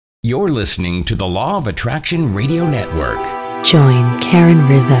You're listening to the Law of Attraction Radio Network. Join Karen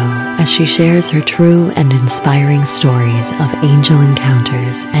Rizzo as she shares her true and inspiring stories of angel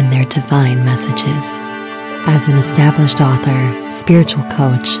encounters and their divine messages. As an established author, spiritual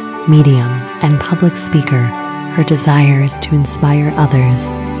coach, medium, and public speaker, her desire is to inspire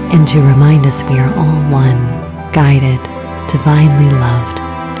others and to remind us we are all one, guided, divinely loved,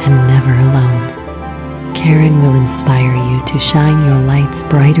 and never alone. Karen will inspire you to shine your lights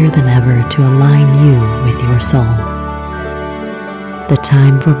brighter than ever to align you with your soul. The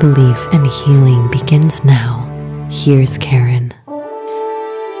time for belief and healing begins now. Here's Karen.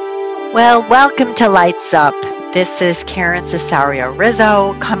 Well, welcome to Lights Up. This is Karen Cesario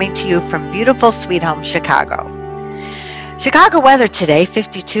Rizzo coming to you from beautiful Sweet Home, Chicago. Chicago weather today,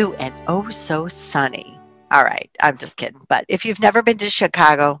 52 and oh so sunny. All right, I'm just kidding. But if you've never been to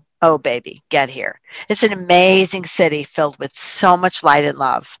Chicago, oh baby, get here. It's an amazing city filled with so much light and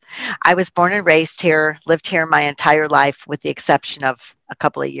love. I was born and raised here, lived here my entire life with the exception of a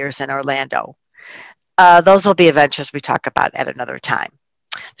couple of years in Orlando. Those will be adventures we talk about at another time.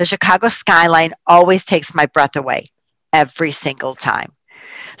 The Chicago skyline always takes my breath away every single time.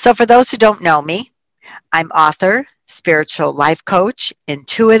 So for those who don't know me, I'm author, spiritual life coach,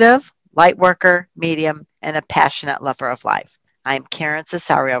 intuitive, light worker, medium, and a passionate lover of life. I'm Karen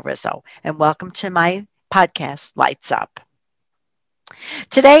Cesario Rizzo, and welcome to my podcast, Lights Up.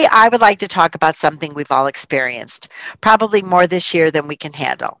 Today, I would like to talk about something we've all experienced, probably more this year than we can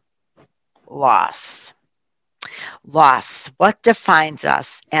handle. Loss. Loss, what defines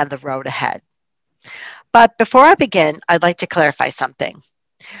us and the road ahead. But before I begin, I'd like to clarify something.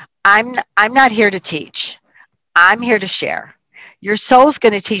 I'm not here to teach. I'm here to share. Your soul's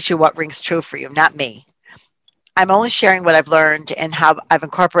going to teach you what rings true for you, not me. I'm only sharing what I've learned and how I've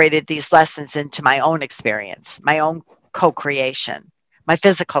incorporated these lessons into my own experience, my own co-creation, my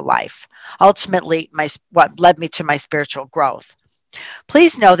physical life, ultimately what led me to my spiritual growth.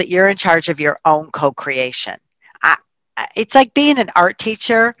 Please know that you're in charge of your own co-creation. It's like being an art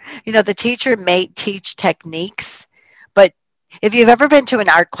teacher. You know, the teacher may teach techniques, but if you've ever been to an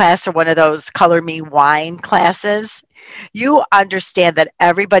art class or one of those color me wine classes, you understand that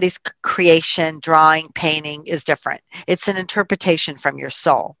everybody's creation, drawing, painting is different. It's an interpretation from your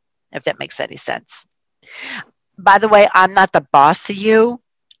soul, if that makes any sense. By the way, I'm not the boss of you.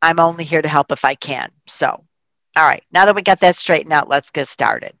 I'm only here to help if I can. So, all right, now that we got that straightened out, let's get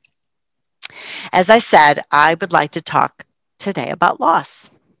started. As I said, I would like to talk today about loss.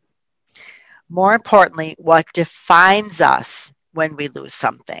 More importantly, what defines us when we lose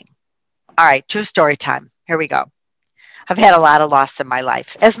something. All right, true story time. Here we go. I've had a lot of loss in my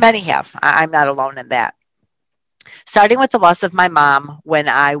life, as many have. I'm not alone in that. Starting with the loss of my mom when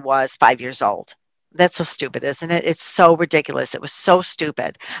I was 5 years old. That's so stupid, isn't it? It's so ridiculous. It was so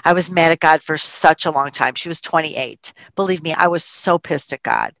stupid. I was mad at God for such a long time. She was 28. Believe me, I was so pissed at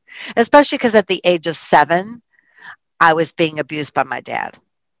God, especially because at the age of 7, I was being abused by my dad.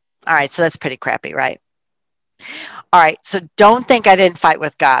 All right, so that's pretty crappy, right? All right, so don't think I didn't fight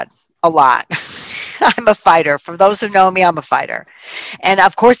with God a lot. I'm a fighter. For those who know me, I'm a fighter. And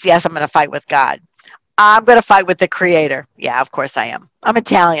of course, yes, I'm going to fight with God. I'm going to fight with the Creator. Yeah, of course I am. I'm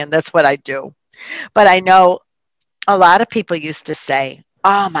Italian. That's what I do. But I know a lot of people used to say,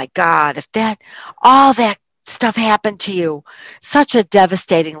 oh my God, if all that stuff happened to you, such a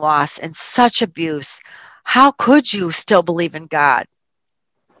devastating loss and such abuse, how could you still believe in God?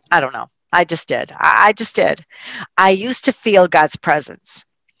 I don't know. I just did. I just did. I used to feel God's presence.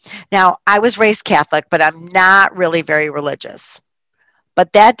 Now, I was raised Catholic, but I'm not really very religious.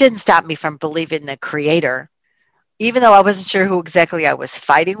 But that didn't stop me from believing the Creator. Even though I wasn't sure who exactly I was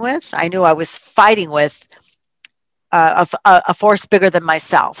fighting with, I knew I was fighting with a force bigger than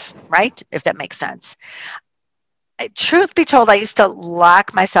myself, right? If that makes sense. Truth be told, I used to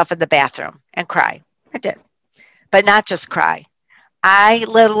lock myself in the bathroom and cry. I did. But not just cry. I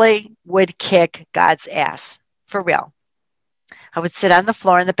literally would kick God's ass, for real. I would sit on the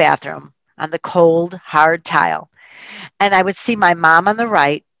floor in the bathroom on the cold, hard tile, and I would see my mom on the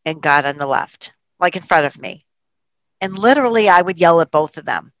right and God on the left, like in front of me. And literally, I would yell at both of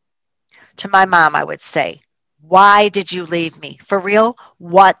them. To my mom, I would say, why did you leave me? For real?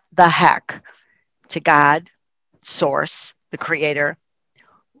 What the heck? To God, Source, the Creator,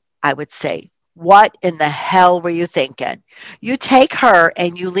 I would say, what in the hell were you thinking? You take her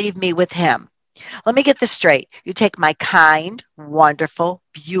and you leave me with him. Let me get this straight. You take my kind, wonderful,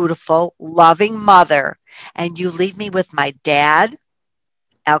 beautiful, loving mother, and you leave me with my dad,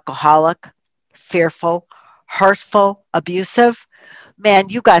 alcoholic, fearful, hurtful, abusive. Man,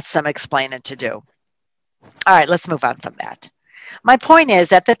 you got some explaining to do. All right, let's move on from that. My point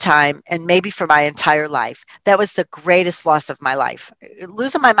is, at the time, and maybe for my entire life, that was the greatest loss of my life.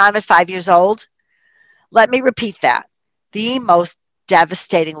 Losing my mom at 5 years old, let me repeat that. The most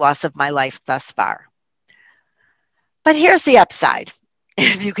devastating loss of my life thus far. But here's the upside,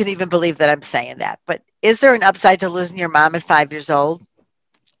 if you can even believe that I'm saying that. But is there an upside to losing your mom at 5 years old?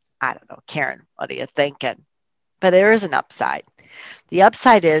 I don't know, Karen, what are you thinking? But there is an upside. The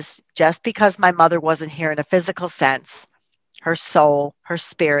upside is just because my mother wasn't here in a physical sense, her soul, her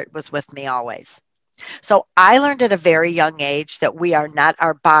spirit was with me always. So I learned at a very young age that we are not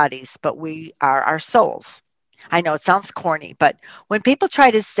our bodies, but we are our souls. I know it sounds corny, but when people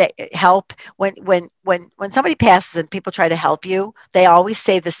try to say help, when somebody passes and people try to help you, they always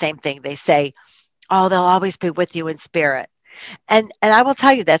say the same thing. They say, "Oh, they'll always be with you in spirit." And I will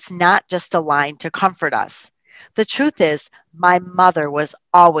tell you that's not just a line to comfort us. The truth is, my mother was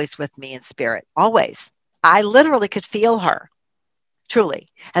always with me in spirit, always. I literally could feel her. Truly,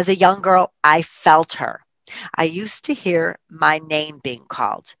 as a young girl, I felt her. I used to hear my name being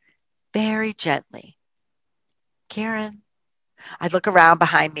called very gently. Karen. I'd look around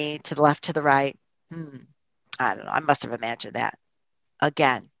behind me to the left, to the right. I don't know. I must have imagined that.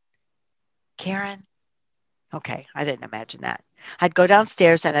 Again, Karen. Okay, I didn't imagine that. I'd go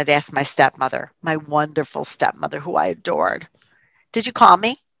downstairs and I'd ask my stepmother, my wonderful stepmother who I adored, "Did you call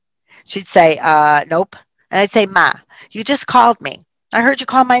me?" She'd say, "Nope." And I'd say, "Ma, you just called me. I heard you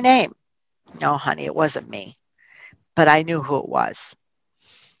call my name." "No, honey, it wasn't me." But I knew who it was.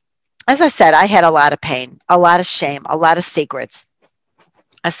 As I said, I had a lot of pain, a lot of shame, a lot of secrets.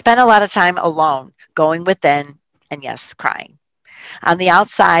 I spent a lot of time alone, going within, and yes, crying. On the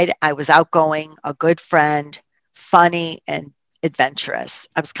outside, I was outgoing, a good friend, funny, and adventurous.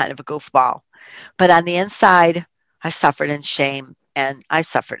 I was kind of a goofball. But on the inside, I suffered in shame and I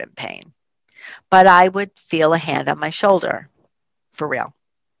suffered in pain. But I would feel a hand on my shoulder, for real.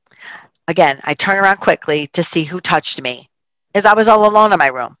 Again, I turn around quickly to see who touched me, as I was all alone in my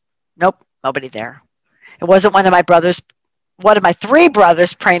room. Nope, nobody there. It wasn't one of my three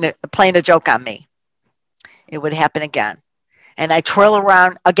brothers playing a joke on me. It would happen again. And I twirl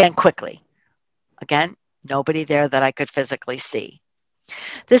around again quickly. Again, nobody there that I could physically see.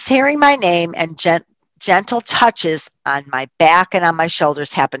 This hearing my name and gentle touches on my back and on my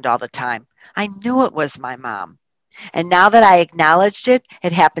shoulders happened all the time. I knew it was my mom. And now that I acknowledged it,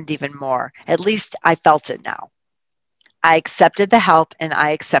 it happened even more. At least I felt it now. I accepted the help and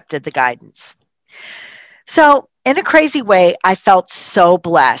I accepted the guidance. So, in a crazy way, I felt so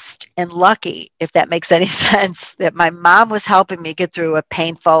blessed and lucky, if that makes any sense, that my mom was helping me get through a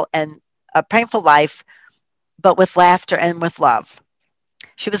painful life, but with laughter and with love.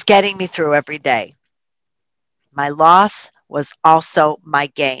 She was getting me through every day. My loss was also my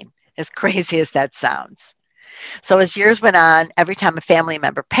gain, as crazy as that sounds. So as years went on, every time a family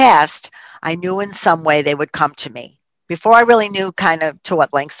member passed, I knew in some way they would come to me. Before I really knew kind of to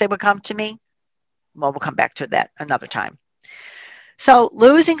what lengths they would come to me, well, we'll come back to that another time. So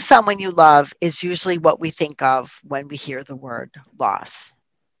losing someone you love is usually what we think of when we hear the word loss.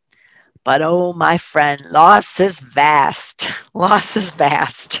 But oh, my friend, loss is vast. Loss is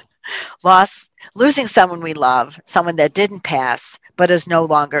vast. Losing someone we love, someone that didn't pass, but is no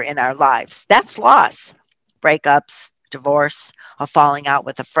longer in our lives. That's loss. Breakups, divorce, a falling out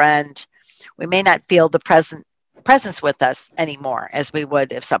with a friend. We may not feel the presence with us anymore as we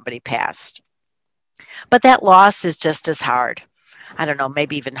would if somebody passed. But that loss is just as hard. I don't know,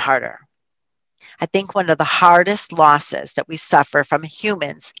 maybe even harder. I think one of the hardest losses that we suffer from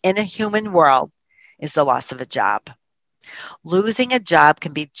humans in a human world is the loss of a job. Losing a job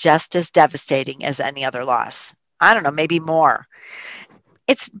can be just as devastating as any other loss. I don't know, maybe more.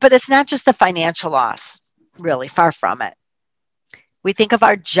 But it's not just the financial loss, really, far from it. We think of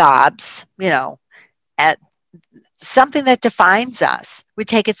our jobs, at something that defines us. We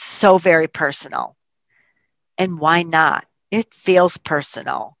take it so very personal. And why not? It feels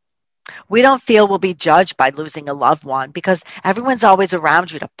personal. We don't feel we'll be judged by losing a loved one because everyone's always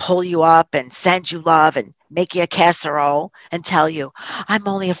around you to pull you up and send you love and make you a casserole and tell you, "I'm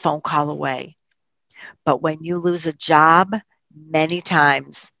only a phone call away." But when you lose a job, many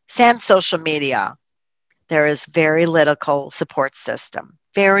times, sans social media, there is very little support system.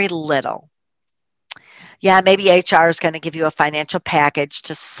 Very little. Yeah, maybe HR is going to give you a financial package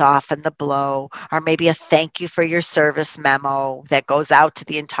to soften the blow, or maybe a thank you for your service memo that goes out to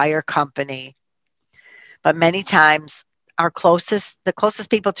the entire company. But many times, the closest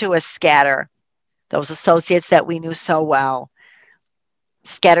people to us scatter. Those associates that we knew so well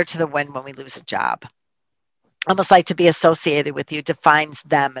scatter to the wind when we lose a job. Almost like to be associated with you defines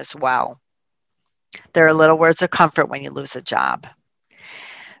them as well. There are little words of comfort when you lose a job.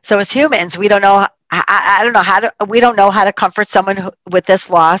 So as humans, we don't know. I don't know how to. We don't know how to comfort someone with this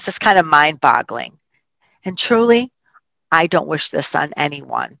loss. It's kind of mind-boggling. And truly, I don't wish this on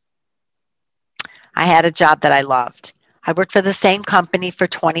anyone. I had a job that I loved. I worked for the same company for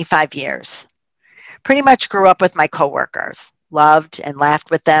 25 years. Pretty much grew up with my coworkers. Loved and laughed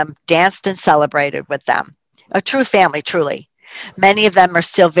with them, danced and celebrated with them. A true family, truly. Many of them are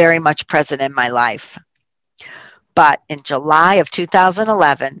still very much present in my life. But in July of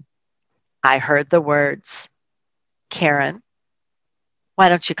 2011, I heard the words, Karen, why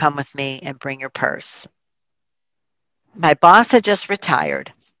don't you come with me and bring your purse? My boss had just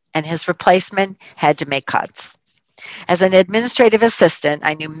retired, and his replacement had to make cuts. As an administrative assistant,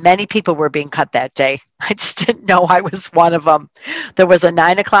 I knew many people were being cut that day. I just didn't know I was one of them. There was a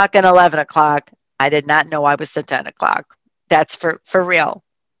 9 o'clock and 11 o'clock. I did not know I was the 10 o'clock. That's for real.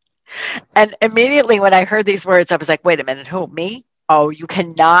 And immediately when I heard these words, I was like, wait a minute, who, me? Oh, you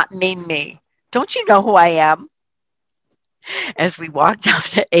cannot mean me. Don't you know who I am? As we walked down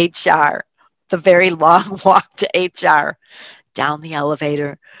to HR, the very long walk to HR, down the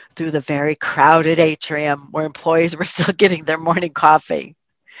elevator, through the very crowded atrium where employees were still getting their morning coffee.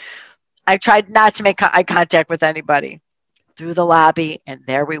 I tried not to make eye contact with anybody. Through the lobby, and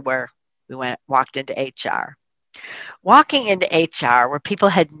there we were. We walked into HR. Walking into HR, where people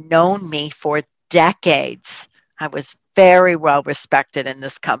had known me for decades, I was very well respected in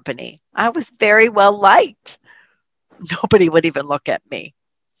this company. I was very well liked. Nobody would even look at me.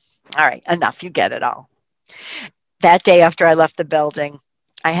 All right, enough. You get it all. That day after I left the building,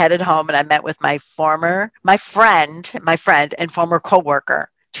 I headed home and I met with my friend and former coworker,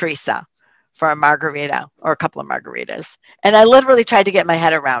 Teresa, for a margarita or a couple of margaritas. And I literally tried to get my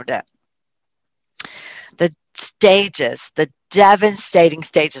head around it. The devastating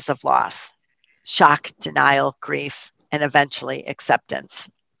stages of loss, shock, denial, grief, and eventually acceptance.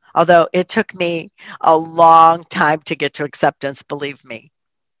 Although it took me a long time to get to acceptance, believe me.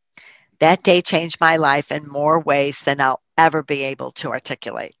 That day changed my life in more ways than I'll ever be able to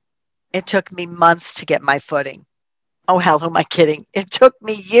articulate. It took me months to get my footing. Oh, hell, who am I kidding? It took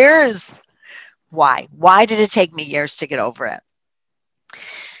me years. Why? Why did it take me years to get over it?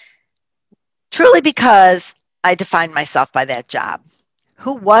 Truly because I defined myself by that job.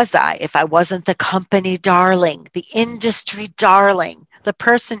 Who was I if I wasn't the company darling, the industry darling, the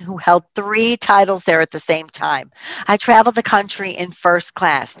person who held 3 titles there at the same time? I traveled the country in first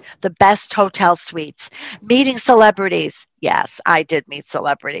class, the best hotel suites, meeting celebrities. Yes, I did meet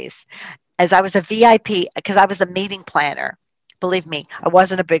celebrities. As I was a VIP, because I was a meeting planner. Believe me, I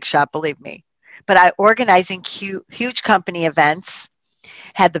wasn't a big shot, believe me. But organizing huge company events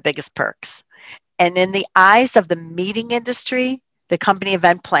had the biggest perks. And in the eyes of the meeting industry, the company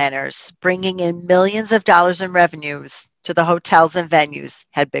event planners bringing in millions of dollars in revenues to the hotels and venues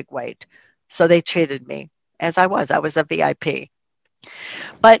had big weight. So they treated me as I was. I was a VIP.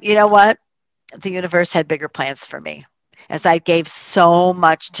 But you know what? The universe had bigger plans for me. As I gave so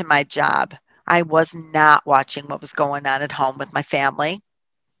much to my job, I was not watching what was going on at home with my family.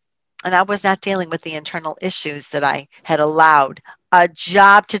 And I was not dealing with the internal issues that I had allowed a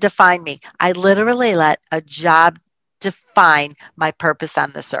job to define me. I literally let a job define my purpose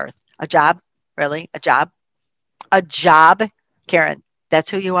on this earth. A job? Really? A job? A job? Karen,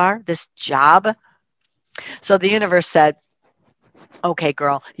 that's who you are? This job? So the universe said, okay,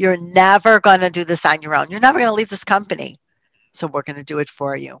 girl, you're never going to do this on your own. You're never going to leave this company. So we're going to do it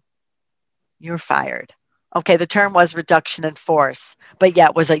for you. You're fired. Okay, the term was reduction in force, but yeah,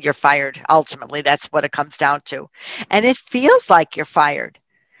 it was you're fired. Ultimately, that's what it comes down to. And it feels like you're fired.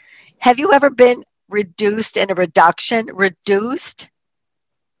 Have you ever been reduced in a reduction? Reduced?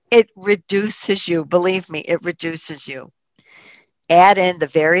 It reduces you. Believe me, it reduces you. Add in the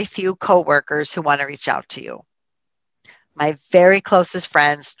very few coworkers who want to reach out to you. My very closest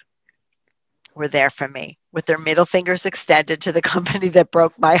friends were there for me with their middle fingers extended to the company that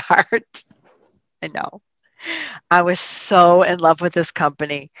broke my heart. I know. I was so in love with this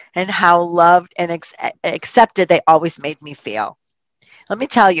company and how loved and accepted they always made me feel. Let me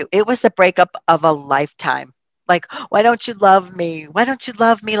tell you, it was the breakup of a lifetime. Like, why don't you love me? Why don't you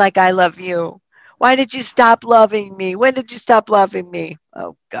love me like I love you? Why did you stop loving me? When did you stop loving me?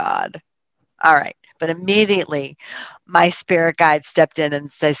 Oh, God. All right. But immediately, my spirit guide stepped in and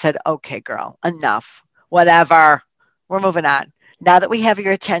they said, okay, girl, enough. Whatever. We're moving on. Now that we have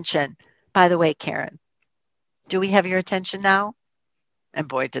your attention, by the way, Karen, do we have your attention now? And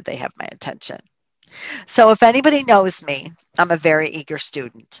boy, did they have my attention. So if anybody knows me, I'm a very eager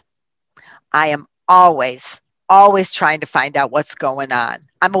student. I am always always trying to find out what's going on.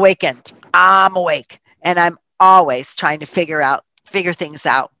 I'm awakened. I'm awake. And I'm always trying to figure things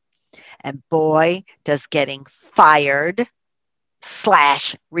out. And boy, does getting fired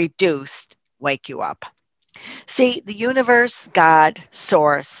 / reduced wake you up. See, the universe, God,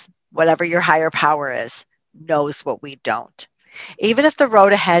 source, whatever your higher power is, knows what we don't. Even if the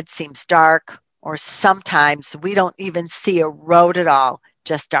road ahead seems dark, or sometimes we don't even see a road at all,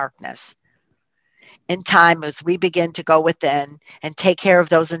 just darkness. In time, as we begin to go within and take care of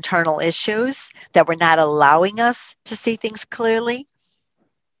those internal issues that were not allowing us to see things clearly,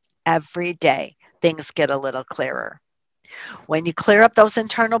 every day things get a little clearer. When you clear up those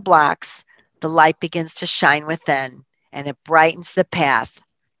internal blocks, the light begins to shine within and it brightens the path,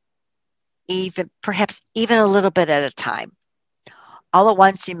 perhaps even a little bit at a time. All at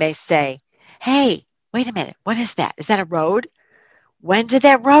once you may say, hey, wait a minute, what is that? Is that a road? When did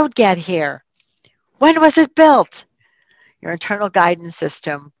that road get here? When was it built? Your internal guidance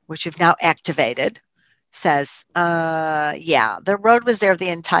system, which you've now activated, says, yeah, the road was there the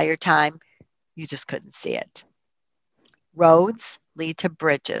entire time. You just couldn't see it. Roads lead to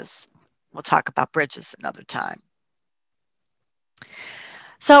bridges. We'll talk about bridges another time.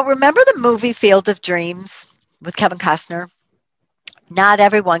 So remember the movie Field of Dreams with Kevin Costner? Not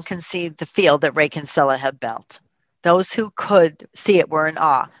everyone can see the field that Ray Kinsella had built. Those who could see it were in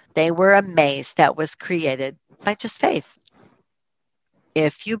awe. They were amazed that was created by just faith.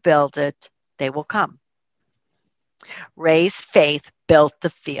 If you build it, they will come. Ray's faith built the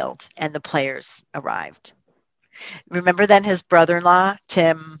field and the players arrived. Remember then his brother-in-law,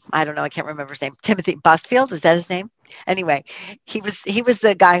 Tim, I don't know, I can't remember his name, Timothy Busfield, is that his name? Anyway, he was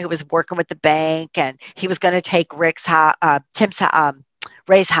the guy who was working with the bank, and he was going to take Ray's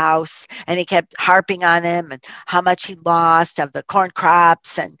house, and he kept harping on him and how much he lost of the corn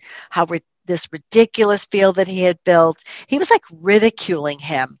crops and how this ridiculous field that he had built. He was like ridiculing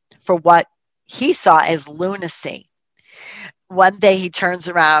him for what he saw as lunacy. One day he turns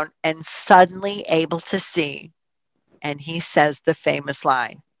around and suddenly able to see, and he says the famous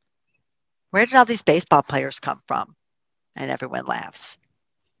line, where did all these baseball players come from? And everyone laughs.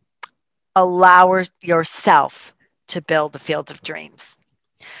 Allow yourself to build the field of dreams.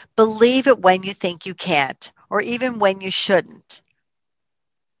 Believe it when you think you can't, or even when you shouldn't.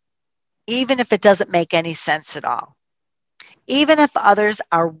 Even if it doesn't make any sense at all. Even if others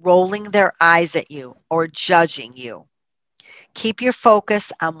are rolling their eyes at you or judging you. Keep your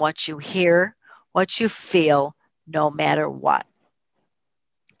focus on what you hear, what you feel, no matter what.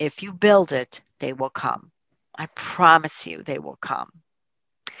 If you build it, they will come. I promise you they will come.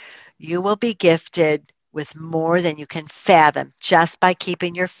 You will be gifted with more than you can fathom just by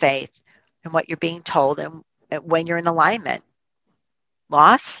keeping your faith in what you're being told and when you're in alignment.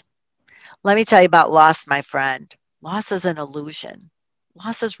 Loss? Let me tell you about loss, my friend. Loss is an illusion.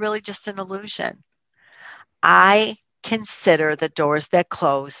 Loss is really just an illusion. I consider the doors that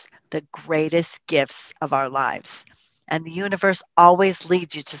close the greatest gifts of our lives. And the universe always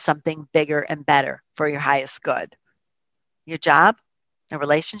leads you to something bigger and better for your highest good. Your job, a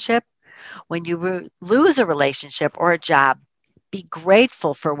relationship. When you lose a relationship or a job, be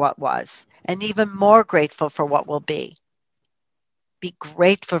grateful for what was and even more grateful for what will be. Be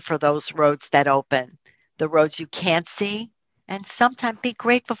grateful for those roads that open, the roads you can't see, and sometimes be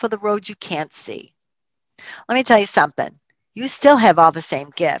grateful for the roads you can't see. Let me tell you something. You still have all the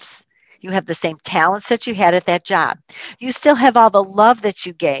same gifts. You have the same talents that you had at that job. You still have all the love that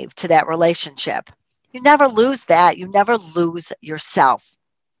you gave to that relationship. You never lose that. You never lose yourself.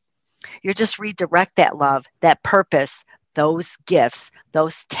 You just redirect that love, that purpose, those gifts,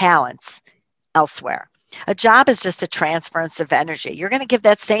 those talents elsewhere. A job is just a transference of energy. You're going to give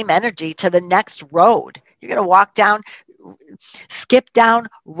that same energy to the next road. You're going to walk down, skip down,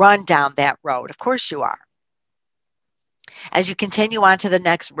 run down that road. Of course you are. As you continue on to the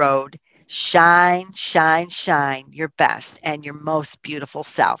next road, shine, shine, shine your best and your most beautiful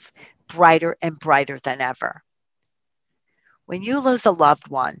self, brighter and brighter than ever. When you lose a loved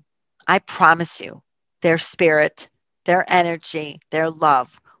one, I promise you, their spirit, their energy, their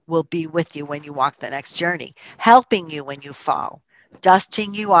love will be with you when you walk the next journey, helping you when you fall,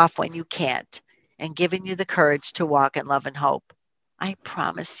 dusting you off when you can't, and giving you the courage to walk in love and hope. I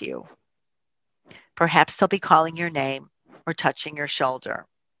promise you. Perhaps they'll be calling your name or touching your shoulder.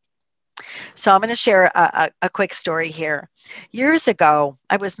 So I'm going to share a quick story here. Years ago,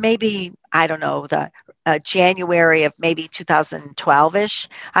 I was maybe, I don't know, the January of maybe 2012-ish.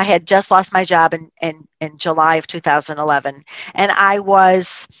 I had just lost my job in July of 2011. And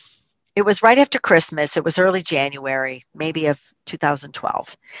it was right after Christmas. It was early January, maybe of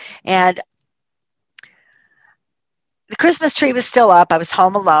 2012. And the Christmas tree was still up. I was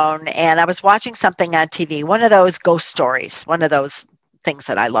home alone and I was watching something on TV, one of those ghost stories, one of those things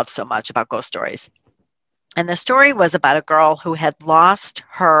that I love so much about ghost stories. And the story was about a girl who had lost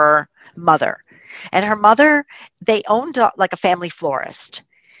her mother. And her mother, they owned like a family florist.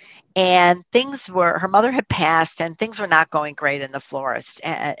 And her mother had passed and things were not going great in the florist,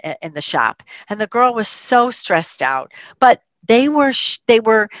 in the shop. And the girl was so stressed out. But they had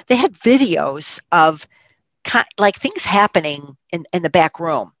videos of like things happening in the back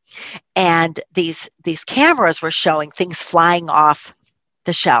room. And these cameras were showing things flying off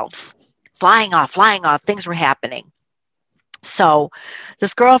the shelves, flying off, things were happening. So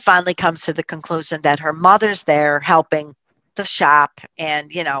this girl finally comes to the conclusion that her mother's there helping the shop.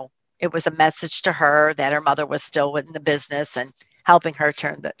 And, it was a message to her that her mother was still in the business and helping her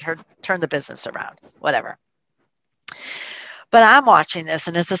turn the business around, whatever. But I'm watching this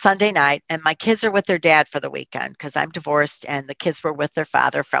and it's a Sunday night and my kids are with their dad for the weekend because I'm divorced and the kids were with their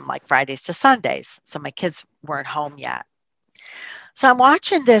father from like Fridays to Sundays. So my kids weren't home yet. So I'm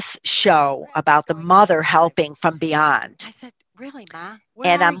watching this show about the mother helping from beyond. I said, really, Ma?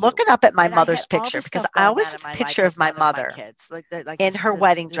 And I'm looking up at my mother's picture because I always have a picture of my mother in her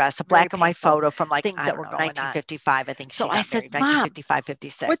wedding dress, a black and white photo from like things that were 1955. I think she got married, 1955,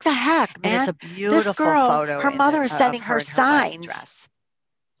 56. What the heck, man? And it's a beautiful photo. Her mother is sending her signs.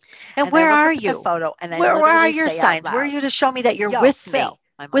 And where are you? Where are your signs? Where are you to show me that you're with me?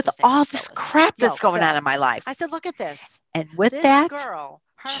 With all this crap that's going on in my life. I said, look at this. And with that,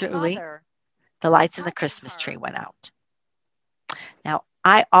 truly, the lights in the Christmas tree went out. Now,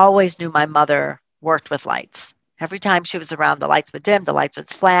 I always knew my mother worked with lights. Every time she was around, the lights would dim, the lights would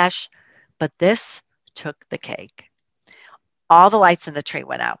flash. But this took the cake. All the lights in the tree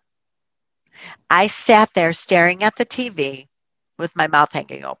went out. I sat there staring at the TV with my mouth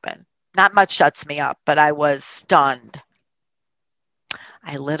hanging open. Not much shuts me up, but I was stunned.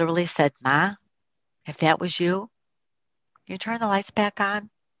 I literally said, Ma, if that was you turn the lights back on?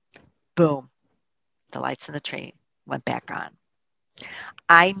 Boom. The lights in the tree went back on.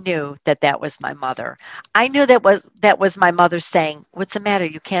 I knew that was my mother. I knew that was my mother saying, what's the matter?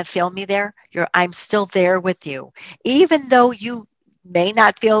 You can't feel me there? I'm still there with you. Even though you may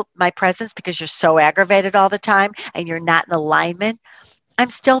not feel my presence because you're so aggravated all the time and you're not in alignment, I'm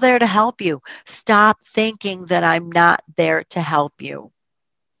still there to help you. Stop thinking that I'm not there to help you.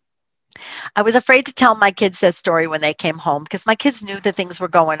 I was afraid to tell my kids that story when they came home because my kids knew that things were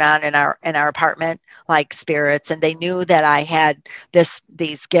going on in our apartment, like spirits, and they knew that I had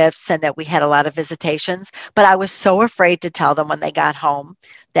these gifts and that we had a lot of visitations. But I was so afraid to tell them when they got home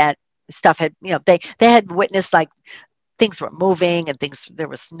that stuff had, they had witnessed like things were moving and there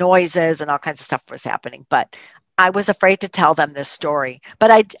was noises and all kinds of stuff was happening. But I was afraid to tell them this story, but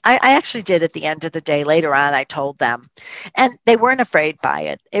I actually did at the end of the day. Later on, I told them, and they weren't afraid by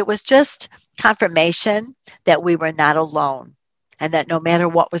it. It was just confirmation that we were not alone and that no matter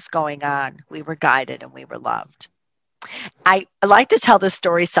what was going on, we were guided and we were loved. I like to tell this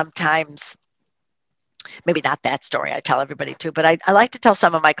story sometimes. Maybe not that story I tell everybody too, but I like to tell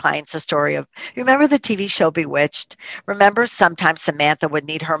some of my clients the story of, remember the TV show Bewitched? Remember sometimes Samantha would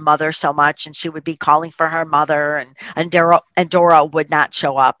need her mother so much and she would be calling for her mother and Dora would not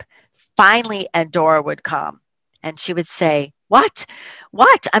show up. Finally, Dora would come and she would say, What?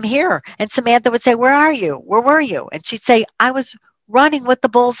 I'm here. And Samantha would say, where are you? Where were you? And she'd say, I was running with the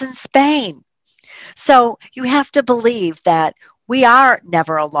bulls in Spain. So you have to believe that we are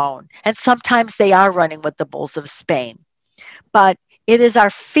never alone. And sometimes they are running with the bulls of Spain. But it is our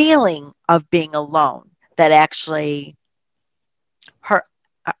feeling of being alone that actually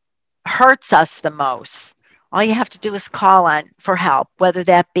hurts us the most. All you have to do is call on for help, whether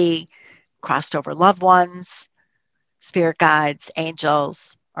that be crossed over loved ones, spirit guides,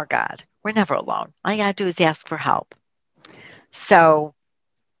 angels, or God. We're never alone. All you got to do is ask for help. So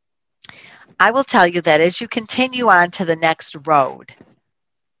I will tell you that as you continue on to the next road,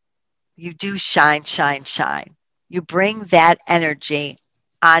 you do shine, shine, shine. You bring that energy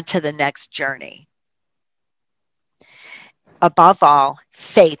onto the next journey. Above all,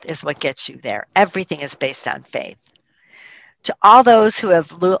 faith is what gets you there. Everything is based on faith. To all those who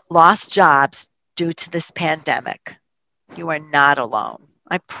have lost jobs due to this pandemic, you are not alone.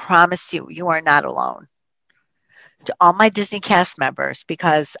 I promise you, you are not alone. To all my Disney cast members,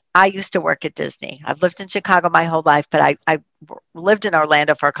 because I used to work at Disney. I've lived in Chicago my whole life, but I lived in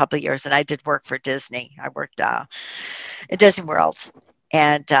Orlando for a couple of years and I did work for Disney. I worked in Disney World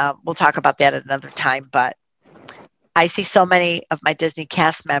and we'll talk about that at another time. But I see so many of my Disney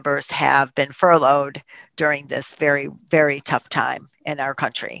cast members have been furloughed during this very, very tough time in our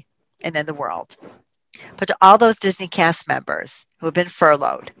country and in the world. But to all those Disney cast members who have been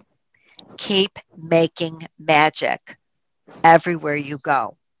furloughed, keep making magic everywhere you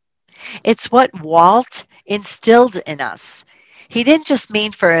go. It's what Walt instilled in us. He didn't just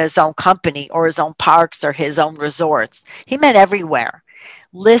mean for his own company or his own parks or his own resorts. He meant everywhere.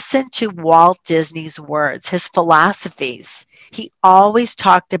 Listen to Walt Disney's words, his philosophies. He always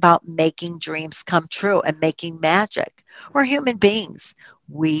talked about making dreams come true and making magic. We're human beings.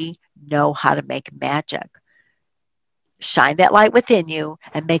 We know how to make magic. Shine that light within you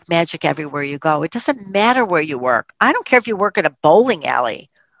and make magic everywhere you go. It doesn't matter where you work. I don't care if you work at a bowling alley.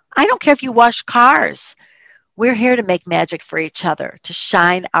 I don't care if you wash cars. We're here to make magic for each other, to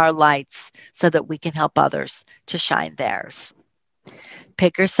shine our lights so that we can help others to shine theirs.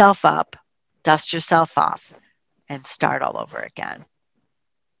 Pick yourself up, dust yourself off, and start all over again.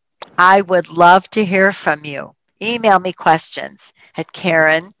 I would love to hear from you. Email me questions at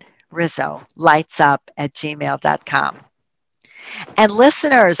KarenRizzoLightsUp@gmail.com. And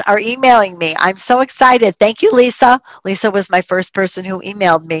listeners are emailing me. I'm so excited. Thank you, Lisa. Lisa was my first person who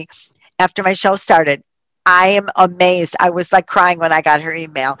emailed me after my show started. I am amazed. I was like crying when I got her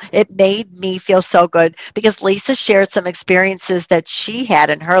email. It made me feel so good because Lisa shared some experiences that she had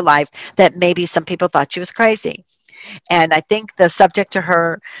in her life that maybe some people thought she was crazy. And I think the subject to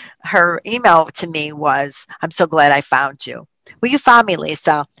her email to me was, I'm so glad I found you. Well, you found me,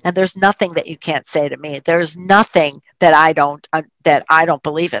 Lisa, and there's nothing that you can't say to me. There's nothing that I don't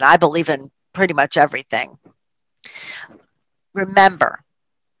believe in. I believe in pretty much everything. Remember,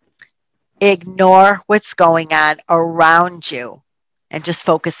 ignore what's going on around you and just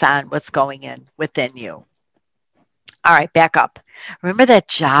focus on what's going in within you. All right, back up. Remember that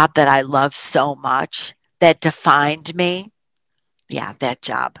job that I loved so much that defined me? Yeah, that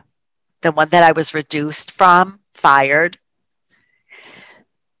job. The one that I was reduced from, fired.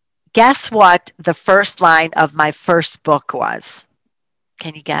 Guess what the first line of my first book was?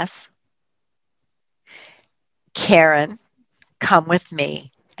 Can you guess? Karen, come with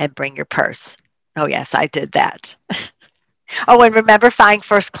me and bring your purse. Oh, yes, I did that. Oh, and remember flying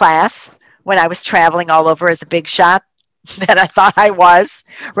first class when I was traveling all over as a big shot that I thought I was?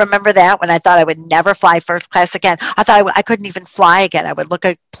 Remember that when I thought I would never fly first class again? I thought I couldn't even fly again. I would look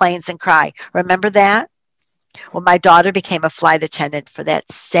at planes and cry. Remember that? Well, my daughter became a flight attendant for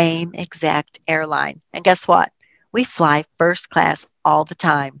that same exact airline. And guess what? We fly first class all the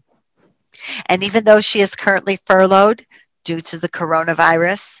time. And even though she is currently furloughed due to the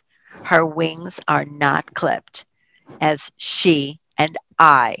coronavirus, her wings are not clipped, as she and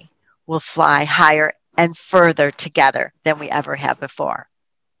I will fly higher and further together than we ever have before.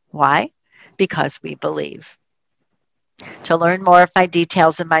 Why? Because we believe. To learn more of my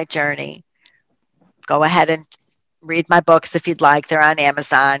details in my journey, go ahead and read my books if you'd like. They're on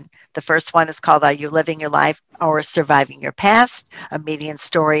Amazon. The first one is called Are You Living Your Life or Surviving Your Past? A Median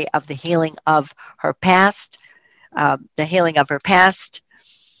Story of the Healing of Her Past.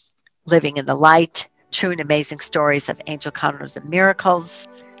 Living in the Light. True and Amazing Stories of Angel Encounters and Miracles.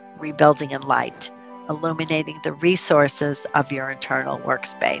 Rebuilding in Light. Illuminating the Resources of Your Internal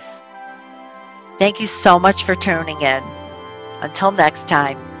Workspace. Thank you so much for tuning in. Until next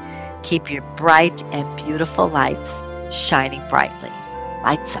time, keep your bright and beautiful lights shining brightly.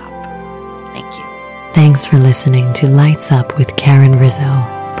 Lights up. Thank you. Thanks for listening to Lights Up with Karen Rizzo.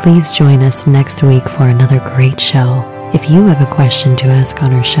 Please join us next week for another great show. If you have a question to ask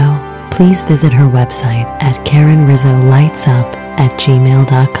on her show, please visit her website at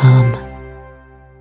KarenRizzoLightsUp@gmail.com.